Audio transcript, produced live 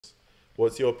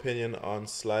what's your opinion on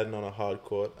sliding on a hard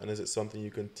court, and is it something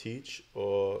you can teach,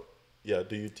 or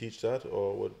do you teach that,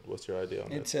 or what's your idea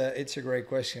on it? It's a great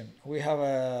question. We have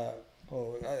a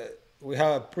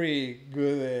pretty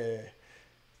good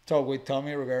talk with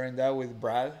Tommy regarding that with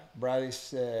Brad. Brad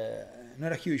is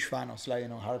not a huge fan of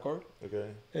sliding on hardcore.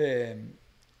 Okay.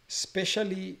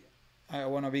 Especially, I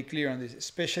want to be clear on this,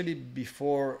 especially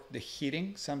before the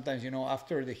hitting. Sometimes,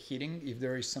 after the hitting, if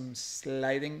there is some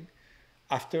sliding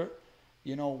after,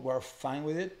 we're fine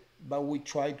with it, but we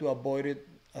try to avoid it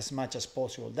as much as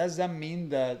possible. Does that mean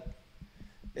that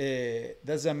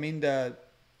it's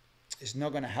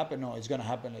not going to happen? No, it's going to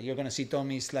happen. Like, you're going to see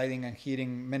Tommy sliding and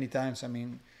hitting many times. I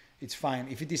mean, it's fine.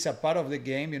 If it is a part of the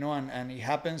game, and it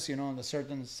happens, in a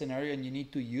certain scenario and you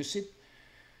need to use it,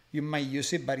 you might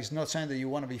use it, but it's not something that you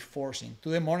want to be forcing.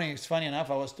 Today morning, it's funny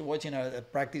enough, I was watching a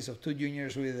practice of two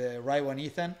juniors with Raiwa and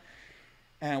Ethan,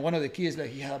 and one of the kids,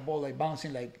 like, he had a ball like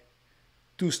bouncing like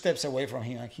 2 steps away from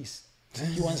him, and he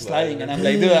went sliding, and I'm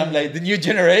like, dude, the new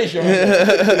generation,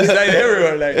 they slide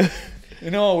everywhere, like. We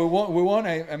want.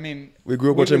 I mean, we grew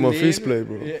up watching Monfils play,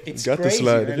 bro. It's got crazy, to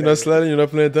slide. Right? If you're not sliding, you're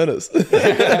not playing tennis.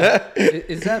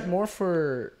 Is that more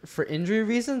for injury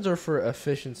reasons or for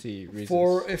efficiency reasons?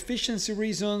 For efficiency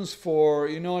reasons,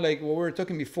 for like what we were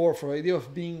talking before, for the idea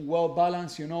of being well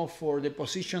balanced, for the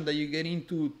position that you get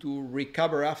into to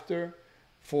recover after,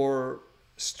 for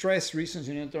stress reasons,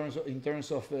 in terms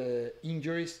of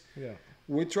injuries. Yeah.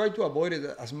 We try to avoid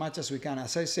it as much as we can.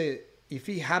 As I say, if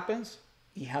it happens,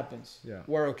 it happens. Yeah.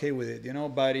 We're okay with it,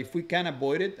 But if we can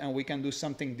avoid it and we can do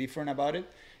something different about it,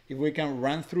 if we can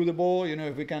run through the ball,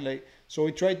 if we can so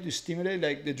we try to stimulate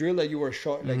like the drill that you were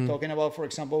talking about, for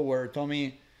example, where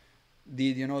Tommy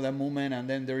did, that movement, and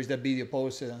then there is the video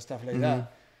posted and stuff like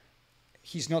that.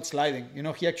 He's not sliding,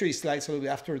 he actually slides a little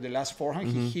bit after the last forehand.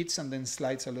 He hits and then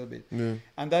slides a little bit. Yeah.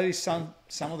 And that is some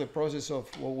of the process of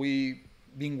what we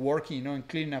been working, and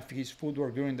cleaning up his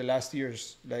footwork during the last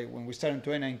years, like when we started in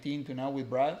 2019 to now with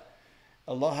Brad.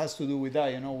 A lot has to do with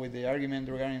that, with the argument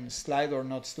regarding slide or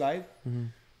not slide.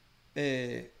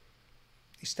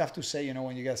 It's tough to say,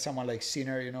 when you got someone like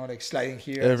Sinner, like sliding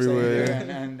here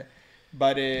everywhere,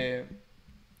 but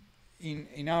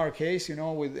in our case,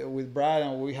 with Brad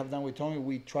and what we have done with Tommy,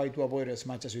 we try to avoid it as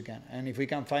much as we can. And if we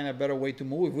can find a better way to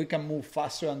move, if we can move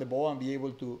faster on the ball and be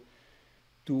able to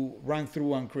run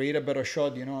through and create a better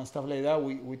shot, and stuff like that,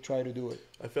 we try to do it.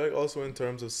 I feel like also in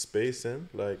terms of spacing,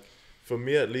 like for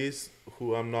me at least,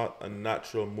 who I'm not a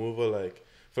natural mover, like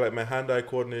I feel like my hand-eye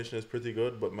coordination is pretty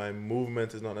good, but my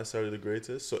movement is not necessarily the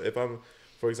greatest. So if I'm,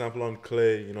 for example, on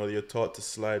clay, you're taught to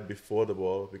slide before the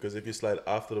ball, because if you slide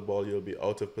after the ball, you'll be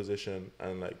out of position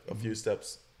and like a few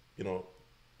steps,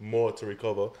 more to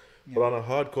recover. Yeah. But on a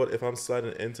hard court, if I'm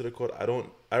sliding into the court, I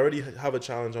already have a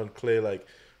challenge on clay, like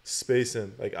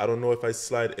spacing. Like I don't know if I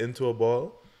slide into a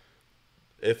ball,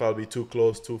 if I'll be too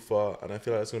close, too far, and I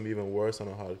feel like it's gonna be even worse on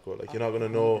a hard court. Like you're not gonna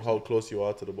know how close you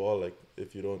are to the ball, like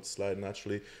if you don't slide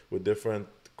naturally. With different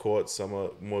courts, some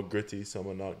are more gritty, some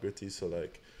are not gritty. So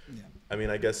like, I mean,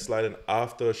 I guess sliding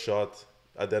after a shot,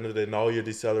 at the end of the day, now you're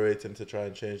decelerating to try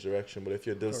and change direction. But if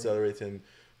you're decelerating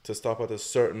to stop at a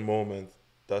certain moment,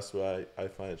 that's why I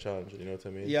find it challenging. You know what I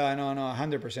mean? Yeah, no,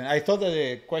 100%. I thought that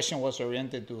the question was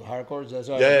oriented to hard courts. That's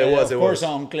why. Yeah, it was. Of course,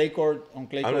 on clay court,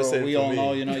 we all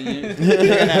know.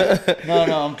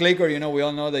 On clay court, we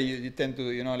all know that you tend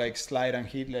to, like slide and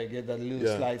hit, like get that little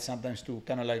slide sometimes to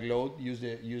kind of like load,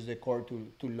 use the court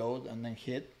to load and then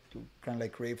hit to kind of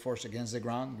like create force against the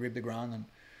ground, grip the ground,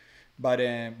 but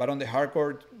on the hard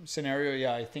court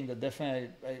scenario, I think that definitely.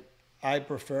 I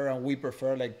prefer and we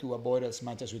prefer like to avoid as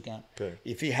much as we can. Okay.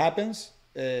 If it happens,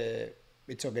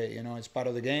 it's okay. It's part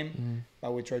of the game,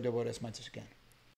 but we try to avoid as much as we can.